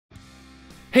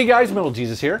Hey guys,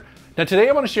 MetalJesus here. Now today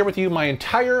I want to share with you my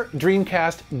entire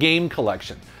Dreamcast game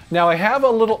collection. Now I have a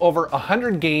little over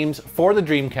 100 games for the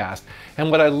Dreamcast,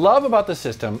 and what I love about the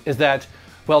system is that,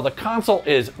 well, the console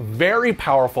is very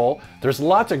powerful, there's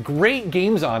lots of great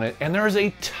games on it, and there's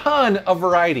a ton of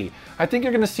variety. I think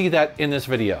you're going to see that in this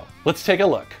video. Let's take a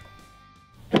look.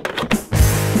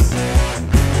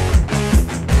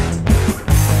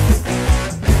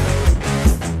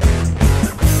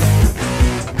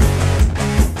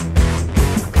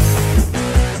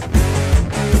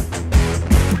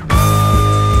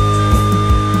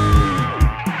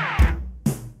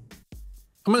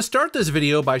 I'm going to start this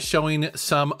video by showing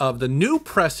some of the new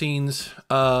pressings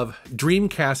of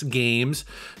Dreamcast games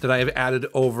that I have added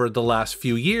over the last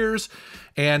few years.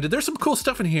 And there's some cool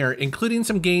stuff in here, including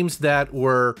some games that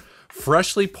were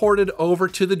freshly ported over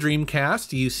to the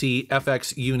Dreamcast. You see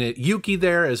FX Unit Yuki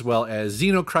there, as well as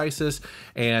Xenocrisis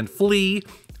and Flea,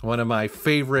 one of my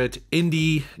favorite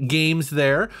indie games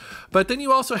there. But then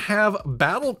you also have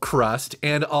Battle Crust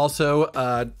and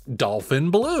also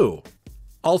Dolphin Blue.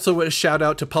 Also, a shout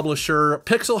out to publisher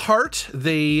Pixel Heart.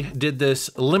 They did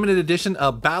this limited edition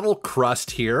of Battle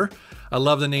Crust here. I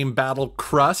love the name Battle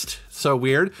Crust, so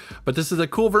weird. But this is a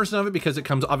cool version of it because it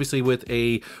comes obviously with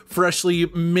a freshly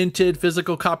minted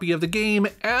physical copy of the game,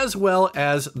 as well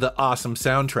as the awesome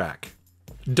soundtrack.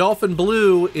 Dolphin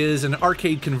Blue is an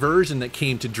arcade conversion that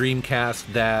came to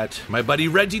Dreamcast that my buddy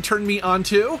Reggie turned me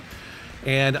onto,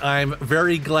 and I'm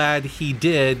very glad he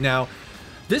did. Now,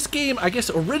 this game, I guess,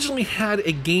 originally had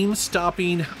a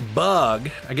game-stopping bug.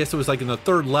 I guess it was like in the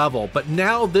third level, but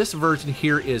now this version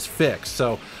here is fixed.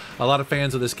 So a lot of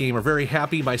fans of this game are very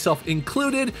happy, myself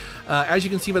included. As you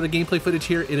can see by the gameplay footage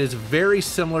here, it is very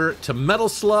similar to Metal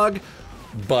Slug,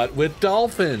 but with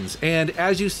dolphins. And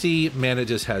as you see, man, it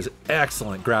just has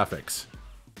excellent graphics.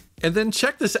 And then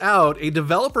check this out, a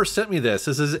developer sent me this.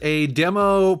 This is a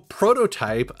demo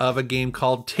prototype of a game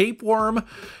called Tapeworm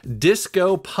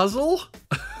Disco Puzzle.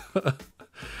 I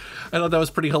thought that was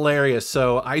pretty hilarious.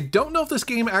 So I don't know if this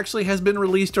game actually has been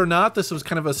released or not. This was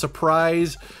kind of a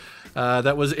surprise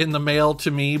that was in the mail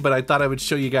to me, but I thought I would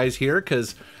show you guys here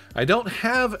because I don't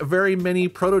have very many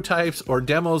prototypes or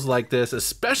demos like this,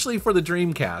 especially for the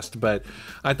Dreamcast, but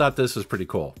I thought this was pretty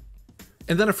cool.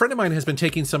 And then a friend of mine has been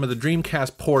taking some of the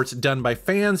Dreamcast ports done by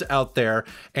fans out there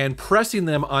and pressing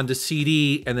them onto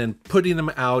CD and then putting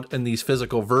them out in these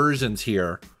physical versions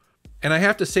here. And I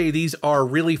have to say, these are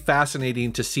really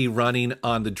fascinating to see running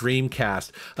on the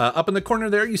Dreamcast. Up in the corner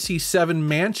there, you see Seven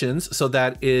Mansions. So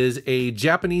that is a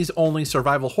Japanese-only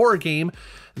survival horror game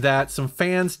that some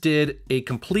fans did a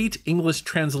complete English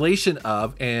translation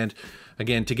of. And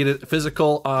again, to get it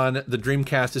physical on the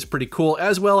Dreamcast is pretty cool,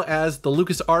 as well as the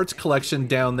LucasArts collection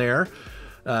down there.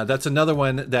 That's another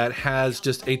one that has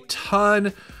just a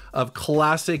ton of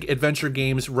classic adventure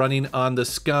games running on the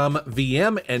SCUM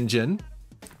VM engine,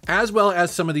 as well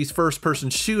as some of these first-person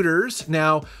shooters.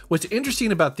 Now, what's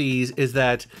interesting about these is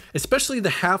that, especially the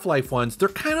Half-Life ones, they're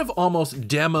kind of almost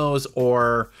demos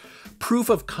or proof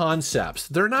of concepts.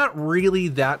 They're not really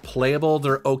that playable.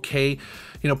 They're okay,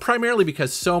 you know, primarily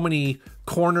because so many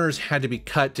corners had to be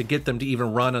cut to get them to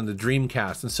even run on the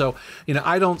Dreamcast. And so, you know,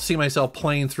 I don't see myself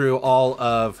playing through all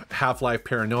of Half-Life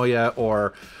Paranoia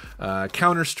or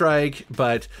Counter-Strike,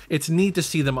 but it's neat to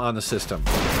see them on the system.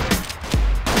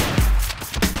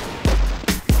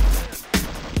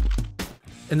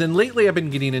 And then lately I've been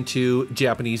getting into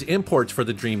Japanese imports for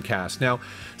the Dreamcast. Now,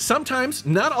 sometimes,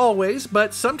 not always,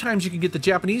 but sometimes you can get the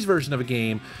Japanese version of a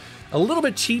game a little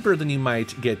bit cheaper than you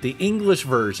might get the English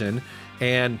version.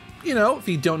 And, you know, if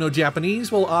you don't know Japanese,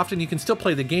 well, often you can still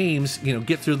play the games, you know,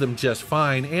 get through them just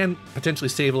fine and potentially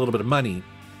save a little bit of money.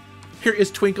 Here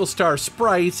is Twinkle Star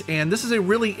Sprites, and this is a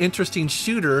really interesting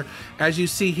shooter. As you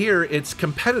see here, it's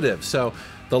competitive. So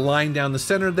the line down the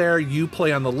center there, you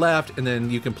play on the left, and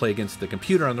then you can play against the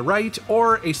computer on the right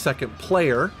or a second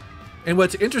player. And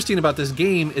what's interesting about this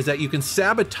game is that you can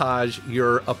sabotage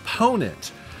your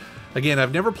opponent. Again,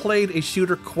 I've never played a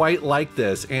shooter quite like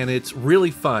this, and it's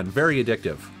really fun, very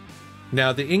addictive.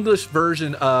 Now, the English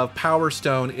version of Power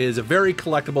Stone is a very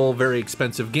collectible, very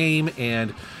expensive game,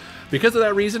 and because of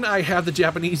that reason, I have the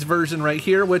Japanese version right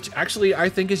here, which actually I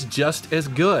think is just as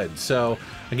good. So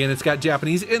again, it's got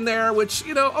Japanese in there, which,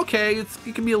 you know, okay, it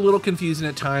can be a little confusing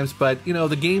at times, but, you know,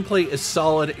 the gameplay is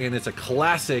solid and it's a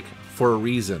classic for a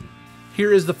reason.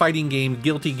 Here is the fighting game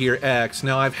Guilty Gear X.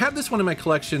 Now, I've had this one in my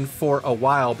collection for a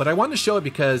while, but I wanted to show it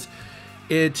because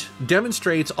it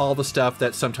demonstrates all the stuff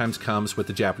that sometimes comes with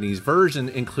the Japanese version,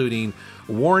 including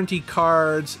warranty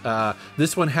cards.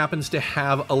 This one happens to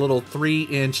have a little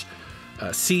 3-inch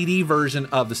CD version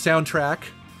of the soundtrack.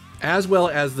 as well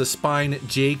as the Spine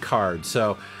J card.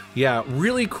 So yeah,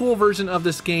 really cool version of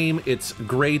this game. It's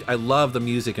great. I love the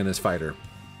music in this fighter.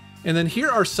 And then here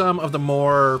are some of the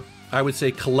more, I would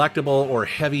say, collectible or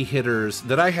heavy hitters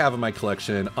that I have in my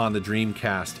collection on the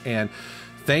Dreamcast. And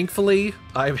thankfully,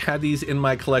 I've had these in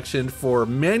my collection for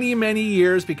many, many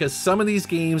years because some of these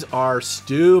games are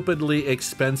stupidly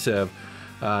expensive.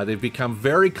 They've become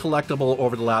very collectible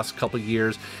over the last couple of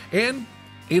years. And,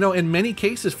 you know, in many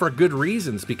cases for good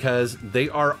reasons, because they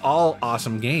are all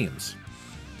awesome games.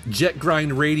 Jet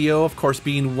Grind Radio, of course,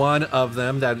 being one of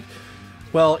them. That,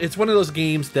 well, it's one of those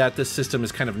games that this system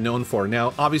is kind of known for.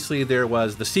 Now, obviously, there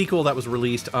was the sequel that was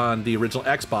released on the original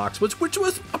Xbox, which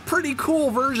was a pretty cool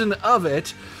version of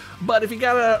it. But if you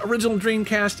got an original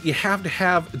Dreamcast, you have to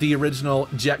have the original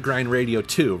Jet Grind Radio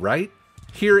 2, right?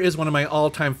 Here is one of my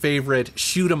all-time favorite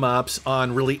shoot-em-ups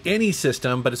on really any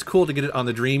system, but it's cool to get it on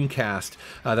the Dreamcast.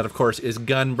 That, of course, is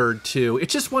Gunbird 2.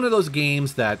 It's just one of those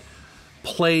games that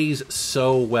plays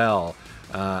so well.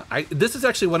 This is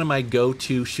actually one of my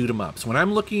go-to shoot-em-ups. When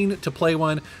I'm looking to play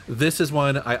one, this is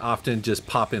one I often just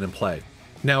pop in and play.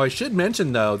 Now, I should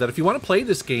mention, though, that if you want to play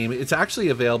this game, it's actually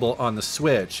available on the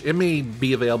Switch. It may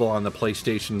be available on the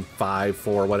PlayStation 5,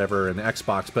 4, whatever, and the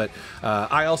Xbox, but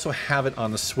I also have it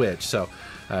on the Switch. So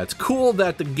it's cool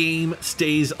that the game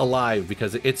stays alive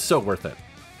because it's so worth it.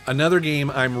 Another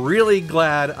game I'm really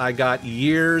glad I got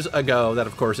years ago, that,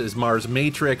 of course, is Mars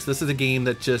Matrix. This is a game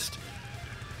that just,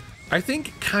 I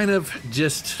think, kind of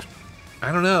just,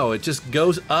 I don't know, it just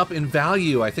goes up in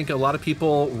value. I think a lot of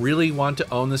people really want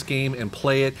to own this game and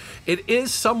play it. It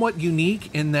is somewhat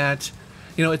unique in that,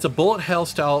 you know, it's a bullet hell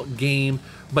style game,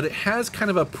 but it has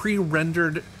kind of a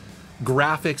pre-rendered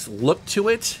graphics look to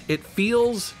it. It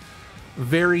feels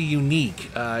very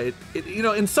unique. You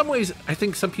know, in some ways, I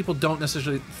think some people don't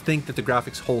necessarily think that the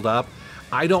graphics hold up.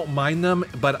 I don't mind them,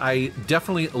 but I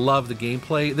definitely love the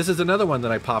gameplay. This is another one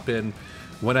that I pop in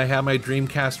when I have my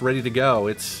Dreamcast ready to go.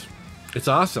 It's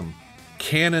awesome.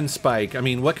 Cannon Spike. I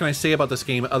mean, what can I say about this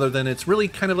game other than it's really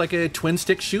kind of like a twin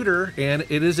stick shooter, and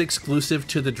it is exclusive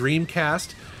to the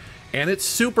Dreamcast, and it's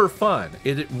super fun.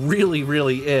 It really,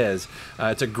 really is.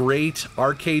 It's a great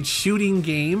arcade shooting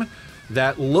game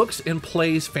that looks and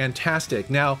plays fantastic.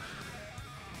 Now,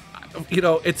 you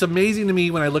know, it's amazing to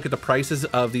me when I look at the prices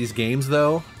of these games,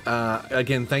 though.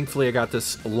 Again, thankfully I got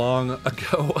this long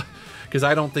ago because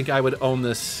I don't think I would own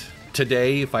this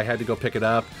today if I had to go pick it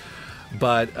up.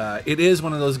 But it is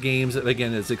one of those games that,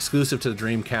 again, is exclusive to the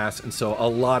Dreamcast, and so a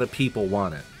lot of people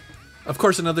want it. Of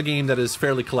course, another game that is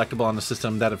fairly collectible on the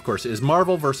system, that, of course, is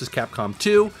Marvel vs. Capcom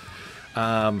 2.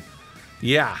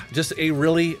 Yeah, just a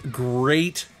really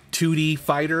great 2D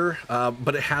fighter,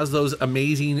 but it has those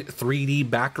amazing 3D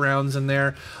backgrounds in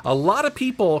there. A lot of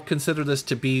people consider this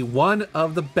to be one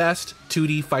of the best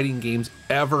 2D fighting games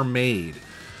ever made.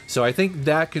 So I think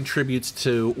that contributes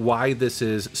to why this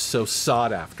is so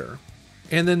sought after.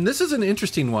 And then this is an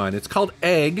interesting one. It's called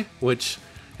Egg, which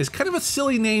is kind of a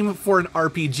silly name for an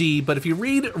RPG, but if you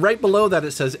read right below that,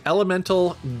 it says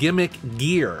Elemental Gimmick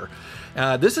Gear.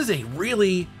 This is a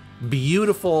really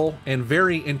beautiful and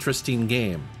very interesting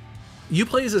game. You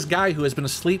play as this guy who has been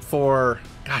asleep for,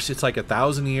 gosh, it's like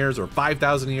 1,000 years or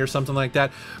 5,000 years, something like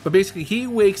that. But basically, he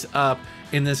wakes up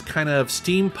in this kind of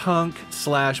steampunk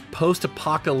 /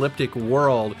 post-apocalyptic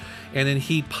world, and then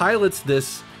he pilots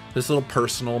this little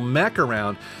personal mech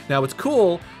around. Now, what's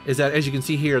cool is that, as you can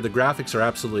see here, the graphics are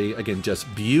absolutely, again,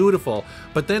 just beautiful.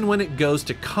 But then when it goes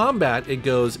to combat, it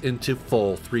goes into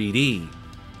full 3D.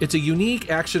 It's a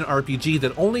unique action RPG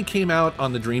that only came out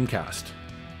on the Dreamcast.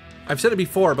 I've said it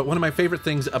before, but one of my favorite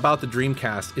things about the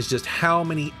Dreamcast is just how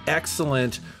many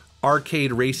excellent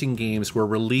arcade racing games were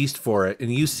released for it,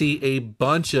 and you see a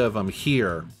bunch of them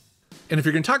here. And if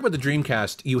you're going to talk about the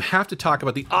Dreamcast, you have to talk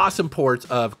about the awesome ports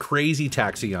of Crazy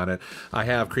Taxi on it. I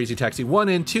have Crazy Taxi 1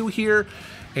 and 2 here,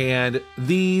 and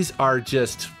these are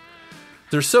just,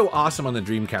 they're so awesome on the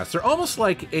Dreamcast. They're almost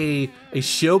like a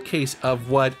showcase of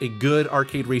what a good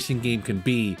arcade racing game can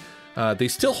be. They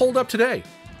still hold up today.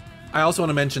 I also want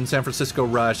to mention San Francisco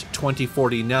Rush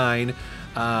 2049.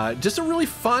 Just a really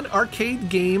fun arcade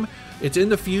game. It's in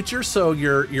the future, so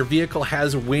your vehicle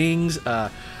has wings.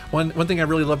 One thing I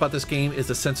really love about this game is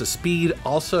the sense of speed,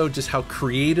 also just how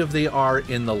creative they are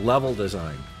in the level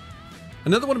design.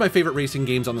 Another one of my favorite racing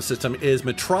games on the system is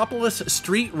Metropolis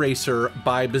Street Racer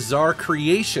by Bizarre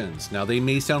Creations. Now, they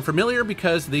may sound familiar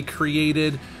because they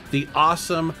created the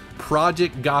awesome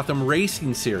Project Gotham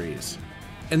Racing series.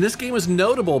 And this game is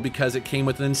notable because it came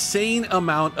with an insane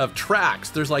amount of tracks.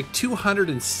 There's like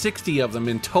 260 of them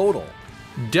in total.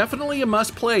 Definitely a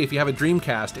must play if you have a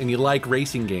Dreamcast and you like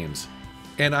racing games.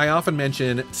 And I often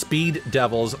mention Speed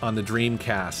Devils on the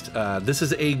Dreamcast. This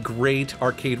is a great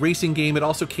arcade racing game. It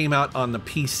also came out on the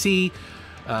PC,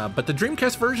 but the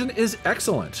Dreamcast version is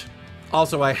excellent.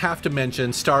 Also, I have to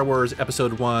mention Star Wars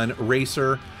Episode 1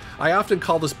 Racer. I often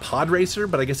call this Pod Racer,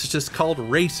 but I guess it's just called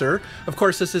Racer. Of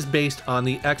course, this is based on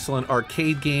the excellent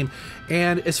arcade game.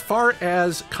 And as far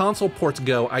as console ports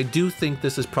go, I do think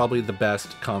this is probably the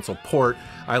best console port.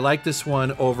 I like this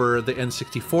one over the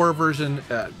N64 version,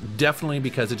 definitely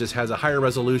because it just has a higher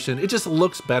resolution. It just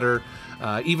looks better,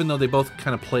 even though they both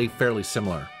kind of play fairly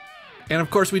similar. And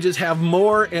of course, we just have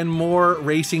more and more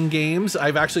racing games.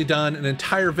 I've actually done an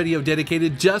entire video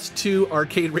dedicated just to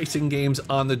arcade racing games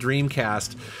on the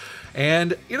Dreamcast.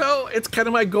 And, you know, it's kind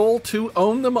of my goal to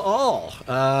own them all.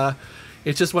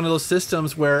 It's just one of those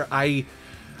systems where I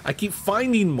keep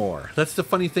finding more. That's the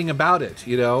funny thing about it,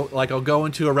 you know? Like, I'll go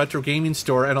into a retro gaming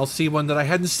store and I'll see one that I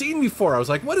hadn't seen before. I was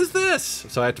like, what is this?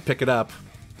 So I have to pick it up.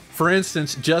 For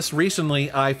instance, just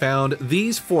recently I found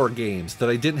these 4 games that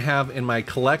I didn't have in my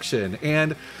collection,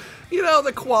 and you know,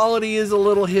 the quality is a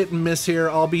little hit and miss here,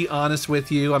 I'll be honest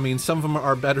with you. I mean, some of them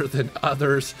are better than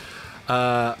others,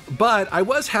 but I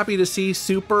was happy to see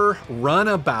Super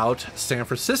Runabout San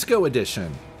Francisco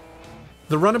Edition.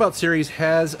 The Runabout series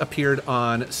has appeared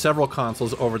on several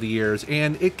consoles over the years,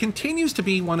 and it continues to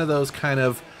be one of those kind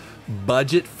of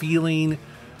budget-feeling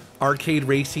arcade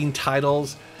racing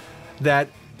titles that,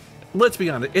 let's be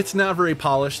honest, it's not very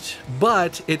polished,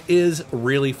 but it is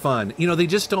really fun. You know, they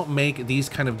just don't make these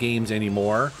kind of games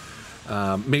anymore.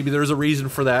 Maybe there's a reason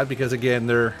for that, because again,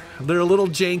 they're a little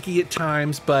janky at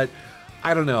times, but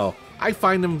I don't know. I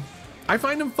find them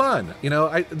fun. You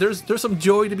know, there's some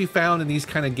joy to be found in these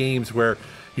kind of games where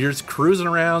you're just cruising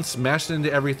around, smashing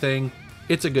into everything.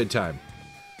 It's a good time.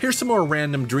 Here's some more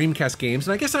random Dreamcast games,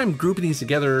 and I guess I'm grouping these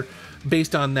together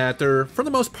based on that they're, for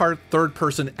the most part,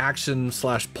 third-person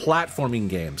action/platforming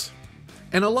games.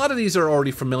 And a lot of these are already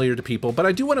familiar to people, but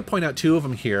I do want to point out 2 of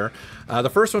them here. The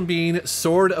first one being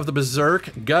Sword of the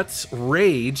Berserk Guts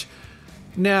Rage.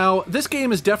 Now, this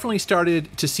game has definitely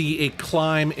started to see a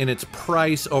climb in its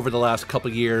price over the last couple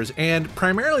years, and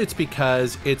primarily it's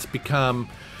because it's become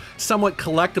somewhat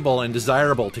collectible and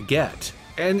desirable to get.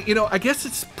 And, you know, I guess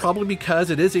it's probably because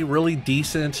it is a really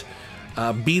decent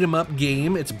beat-em-up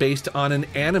game. It's based on an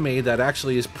anime that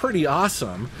actually is pretty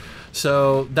awesome.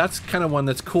 So that's kind of one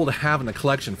that's cool to have in the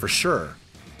collection for sure.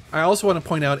 I also want to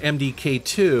point out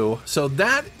MDK2. So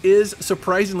that is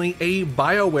surprisingly a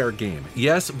BioWare game.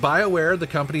 Yes, BioWare, the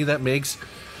company that makes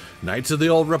Knights of the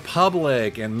Old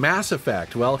Republic and Mass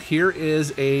Effect. Well, here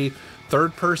is a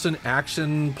third-person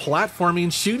action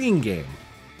platforming shooting game.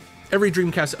 Every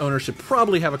Dreamcast owner should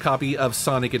probably have a copy of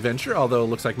Sonic Adventure, although it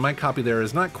looks like my copy there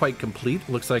is not quite complete.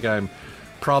 Looks like I'm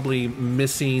probably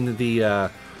missing the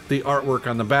artwork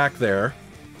on the back there.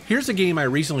 Here's a game I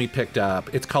recently picked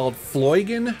up. It's called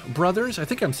Floygen Brothers. I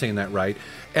think I'm saying that right.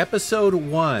 Episode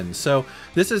 1. So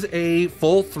this is a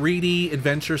full 3D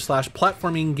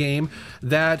adventure/platforming game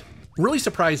that really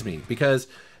surprised me because,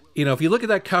 you know, if you look at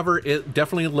that cover, it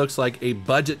definitely looks like a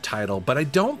budget title, but I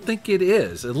don't think it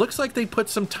is. It looks like they put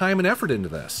some time and effort into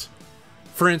this.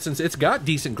 For instance, it's got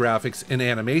decent graphics and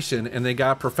animation, and they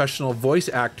got professional voice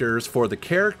actors for the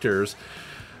characters.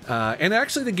 And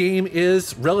actually the game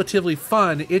is relatively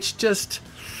fun. It's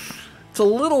a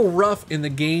little rough in the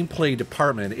gameplay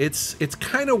department. It's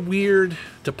kind of weird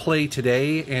to play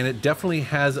today, and it definitely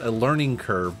has a learning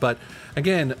curve, but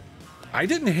again, I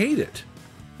didn't hate it.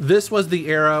 This was the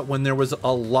era when there was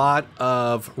a lot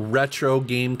of retro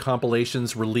game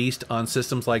compilations released on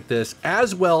systems like this,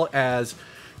 as well as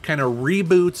kind of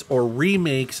reboots or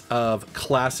remakes of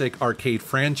classic arcade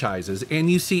franchises,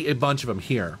 and you see a bunch of them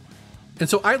here. And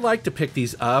so I like to pick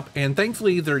these up, and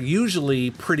thankfully they're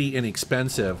usually pretty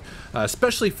inexpensive,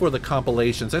 especially for the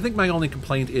compilations. I think my only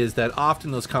complaint is that often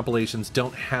those compilations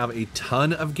don't have a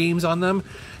ton of games on them.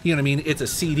 You know what I mean? It's a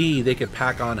CD, they could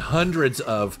pack on hundreds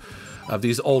of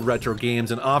these old retro games,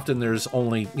 and often there's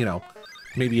only, you know,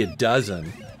 maybe a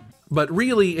dozen. But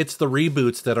really, it's the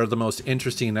reboots that are the most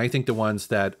interesting. I think the ones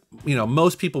that, you know,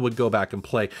 most people would go back and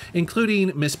play,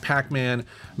 including Miss Pac-Man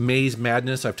Maze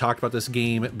Madness. I've talked about this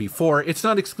game before. It's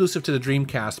not exclusive to the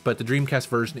Dreamcast, but the Dreamcast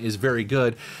version is very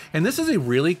good. And this is a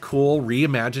really cool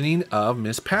reimagining of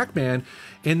Miss Pac-Man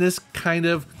in this kind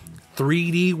of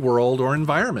 3D world or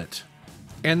environment.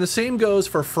 And the same goes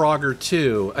for Frogger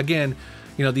 2. Again,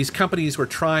 you know, these companies were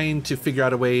trying to figure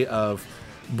out a way of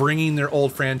bringing their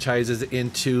old franchises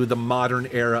into the modern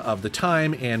era of the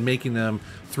time, and making them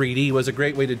 3D was a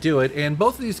great way to do it. And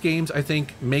both of these games, I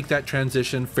think, make that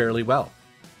transition fairly well.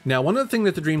 Now, one of the things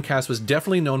that the Dreamcast was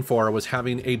definitely known for was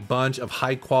having a bunch of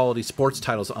high-quality sports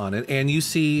titles on it, and you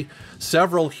see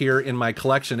several here in my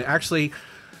collection. Actually,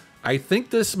 I think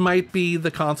this might be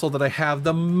the console that I have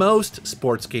the most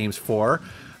sports games for,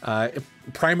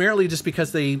 primarily just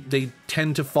because they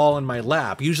tend to fall in my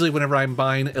lap. Usually whenever I'm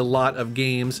buying a lot of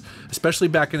games, especially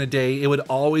back in the day, it would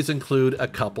always include a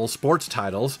couple sports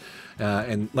titles.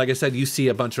 And like I said, you see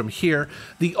a bunch of them here.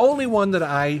 The only one that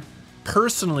I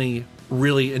personally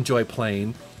really enjoy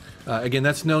playing, again,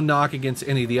 that's no knock against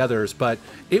any of the others, but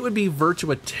it would be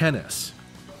Virtua Tennis.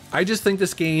 I just think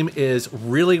this game is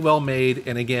really well made,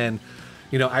 and again,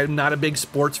 you know, I'm not a big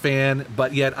sports fan,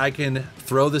 but yet I can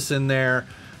throw this in there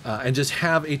and just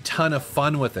have a ton of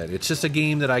fun with it. It's just a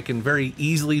game that I can very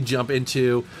easily jump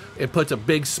into. It puts a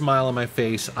big smile on my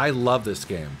face. I love this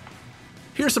game.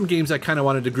 Here's some games I kind of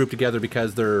wanted to group together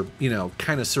because they're, you know,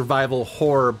 kind of survival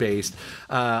horror based.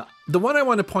 The one I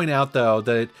want to point out, though,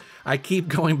 that I keep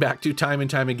going back to time and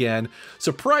time again,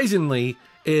 surprisingly,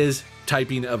 is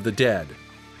Typing of the Dead.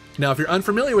 Now, if you're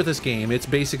unfamiliar with this game, it's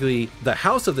basically the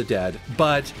House of the Dead,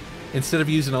 but instead of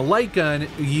using a light gun,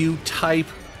 you type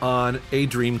on a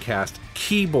Dreamcast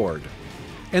keyboard.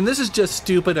 And this is just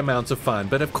stupid amounts of fun,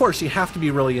 but of course you have to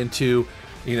be really into,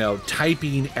 you know,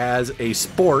 typing as a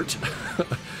sport,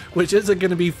 which isn't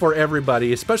going to be for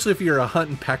everybody, especially if you're a hunt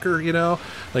and pecker, you know?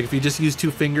 Like if you just use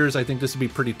 2 fingers, I think this would be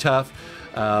pretty tough.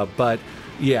 But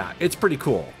yeah, it's pretty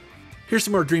cool. Here's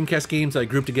some more Dreamcast games I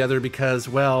grouped together because,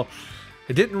 well,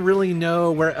 I didn't really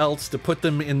know where else to put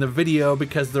them in the video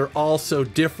because they're all so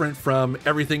different from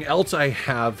everything else I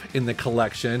have in the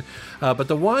collection. But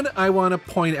the one I want to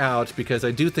point out, because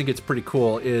I do think it's pretty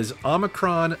cool, is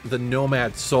Omicron: The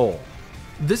Nomad Soul.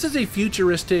 This is a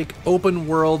futuristic open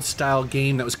world style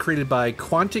game that was created by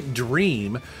Quantic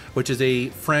Dream, which is a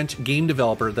French game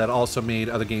developer that also made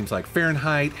other games like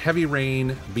Fahrenheit, Heavy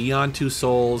Rain, Beyond Two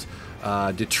Souls,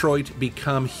 Detroit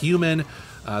Become Human.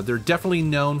 They're definitely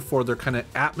known for their kind of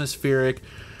atmospheric,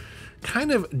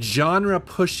 kind of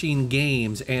genre-pushing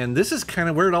games, and this is kind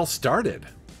of where it all started.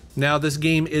 Now, this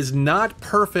game is not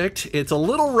perfect. It's a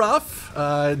little rough.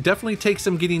 Definitely takes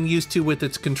some getting used to with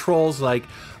its controls, like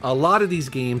a lot of these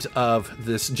games of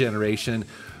this generation.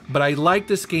 But I like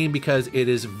this game because it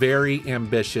is very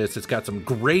ambitious. It's got some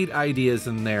great ideas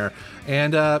in there.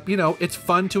 And, you know, it's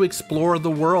fun to explore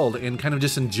the world and kind of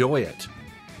just enjoy it.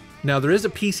 Now, there is a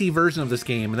PC version of this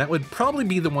game, and that would probably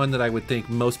be the one that I would think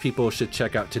most people should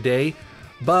check out today.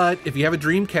 But if you have a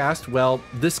Dreamcast, well,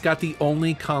 this got the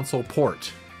only console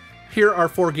port. Here are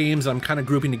 4 games I'm kind of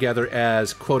grouping together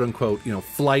as quote-unquote, you know,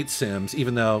 flight sims,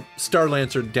 even though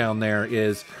Starlancer down there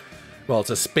is, well,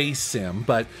 it's a space sim.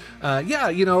 But yeah,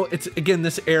 you know, it's, again,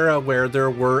 this era where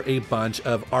there were a bunch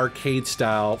of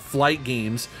arcade-style flight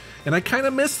games, and I kind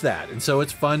of miss that. And so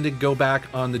it's fun to go back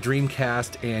on the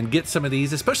Dreamcast and get some of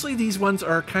these, especially these ones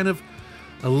are kind of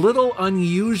a little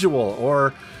unusual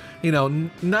or, you know,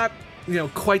 not, you know,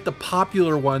 quite the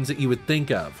popular ones that you would think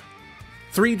of.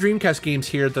 3 Dreamcast games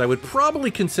here that I would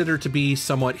probably consider to be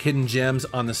somewhat hidden gems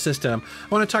on the system. I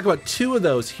want to talk about 2 of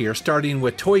those here, starting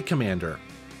with Toy Commander.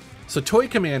 So Toy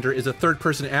Commander is a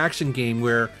third-person action game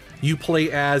where you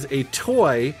play as a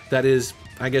toy that is,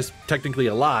 I guess, technically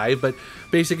alive, but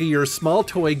basically you're a small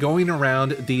toy going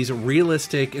around these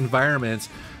realistic environments,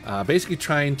 basically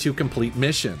trying to complete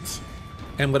missions.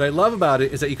 And what I love about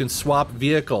it is that you can swap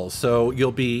vehicles. So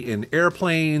you'll be in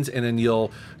airplanes and then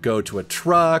you'll go to a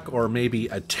truck or maybe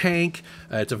a tank.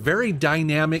 It's a very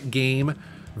dynamic game,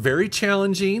 very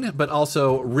challenging, but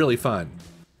also really fun.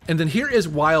 And then here is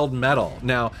Wild Metal.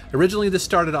 Now, originally this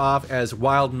started off as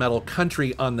Wild Metal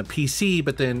Country on the PC,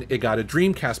 but then it got a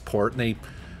Dreamcast port and they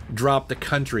dropped the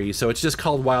country. So it's just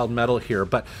called Wild Metal here.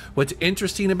 But what's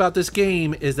interesting about this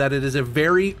game is that it is a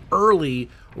very early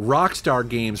Rockstar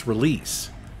Games release.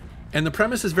 And the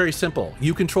premise is very simple.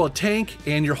 You control a tank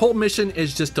and your whole mission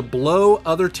is just to blow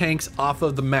other tanks off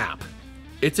of the map.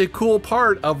 It's a cool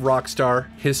part of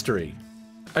Rockstar history.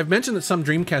 I've mentioned that some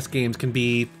Dreamcast games can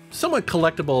be somewhat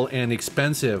collectible and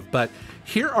expensive, but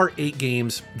here are 8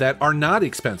 games that are not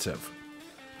expensive.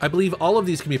 I believe all of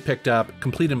these can be picked up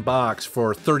complete in box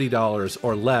for $30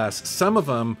 or less. Some of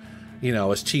them, you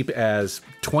know, as cheap as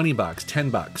 20 bucks,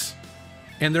 10 bucks.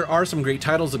 And there are some great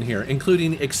titles in here,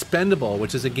 including Expendable,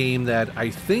 which is a game that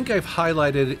I think I've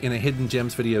highlighted in a Hidden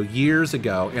Gems video years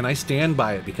ago, and I stand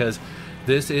by it because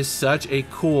this is such a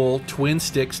cool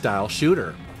twin-stick style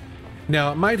shooter.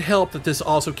 Now, it might help that this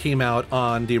also came out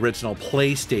on the original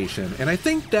PlayStation, and I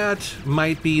think that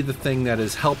might be the thing that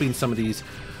is helping some of these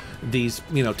these,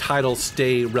 you know, titles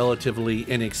stay relatively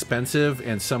inexpensive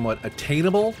and somewhat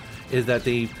attainable is that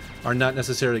they are not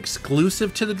necessarily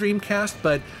exclusive to the Dreamcast,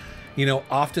 but, you know,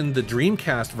 often the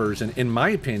Dreamcast version, in my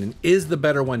opinion, is the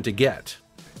better one to get.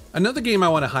 Another game I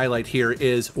want to highlight here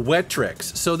is Wet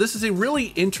Tricks. So this is a really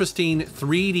interesting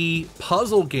 3D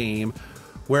puzzle game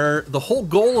where the whole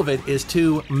goal of it is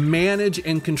to manage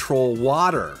and control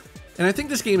water. And I think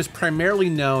this game is primarily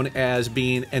known as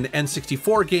being an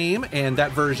N64 game, and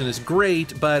that version is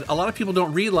great, but a lot of people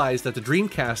don't realize that the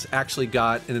Dreamcast actually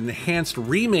got an enhanced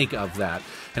remake of that,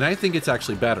 and I think it's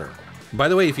actually better. By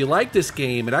the way, if you like this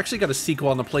game, it actually got a sequel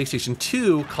on the PlayStation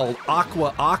 2 called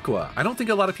Aqua Aqua. I don't think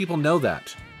a lot of people know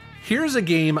that. Here's a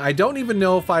game, I don't even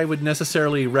know if I would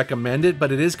necessarily recommend it,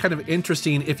 but it is kind of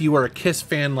interesting if you are a Kiss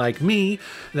fan like me.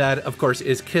 That, of course,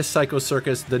 is Kiss Psycho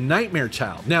Circus The Nightmare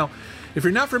Child. Now, if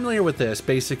you're not familiar with this,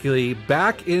 basically,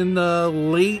 back in the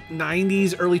late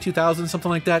 90s, early 2000s,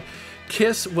 something like that,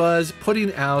 Kiss was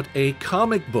putting out a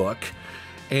comic book,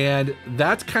 and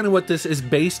that's kind of what this is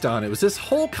based on. It was this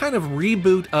whole kind of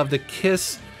reboot of the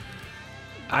Kiss,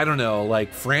 I don't know,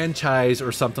 like franchise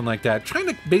or something like that, trying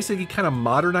to basically kind of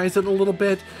modernize it a little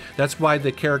bit. That's why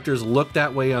the characters look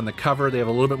that way on the cover. They have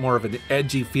a little bit more of an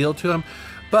edgy feel to them.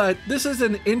 But this is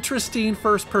an interesting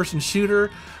first-person shooter.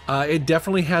 It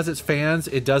definitely has its fans.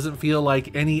 It doesn't feel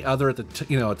like any other at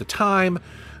the time.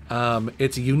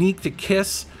 It's unique to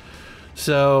Kiss.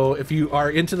 So if you are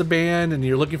into the band and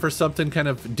you're looking for something kind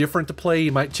of different to play,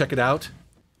 you might check it out.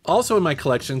 Also in my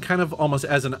collection, kind of almost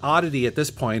as an oddity at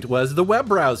this point, was the web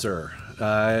browser.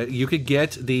 You could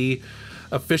get the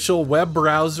official web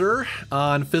browser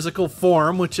on physical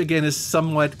form, which again is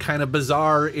somewhat kind of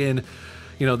bizarre in,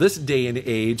 you know, this day and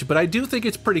age, but I do think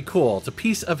it's pretty cool. It's a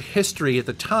piece of history at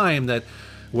the time that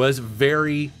was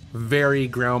very, very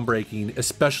groundbreaking,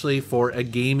 especially for a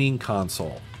gaming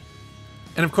console.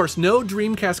 And of course, no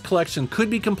Dreamcast collection could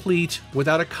be complete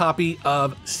without a copy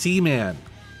of Seaman.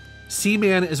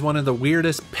 Seaman is one of the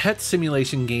weirdest pet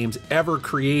simulation games ever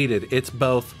created. It's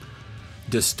both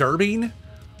disturbing,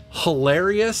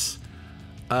 hilarious,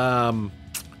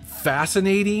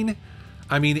 fascinating.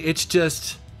 I mean, it's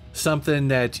just something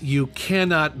that you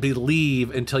cannot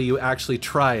believe until you actually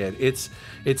try it. It's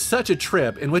such a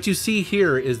trip. And what you see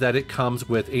here is that it comes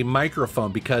with a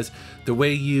microphone, because the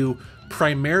way you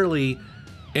primarily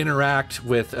interact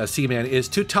with Seaman is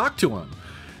to talk to him.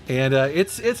 And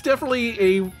it's definitely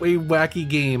a wacky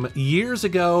game. Years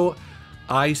ago,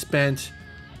 I spent,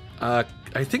 I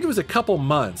think it was a couple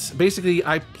months. Basically,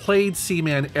 I played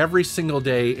Seaman every single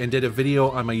day and did a video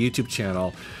on my YouTube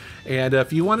channel. And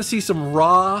if you want to see some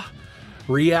raw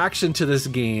reaction to this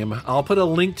game, I'll put a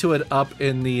link to it up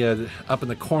in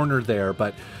the corner there.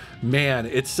 But man,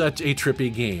 it's such a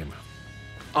trippy game.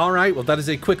 All right, well, that is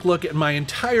a quick look at my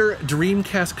entire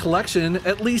Dreamcast collection,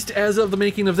 at least as of the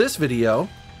making of this video.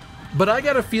 But I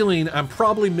got a feeling I'm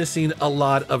probably missing a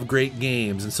lot of great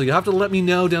games, and so you'll have to let me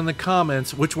know down in the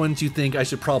comments which ones you think I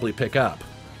should probably pick up.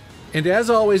 And as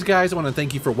always, guys, I want to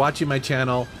thank you for watching my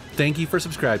channel, thank you for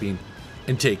subscribing,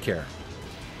 and take care.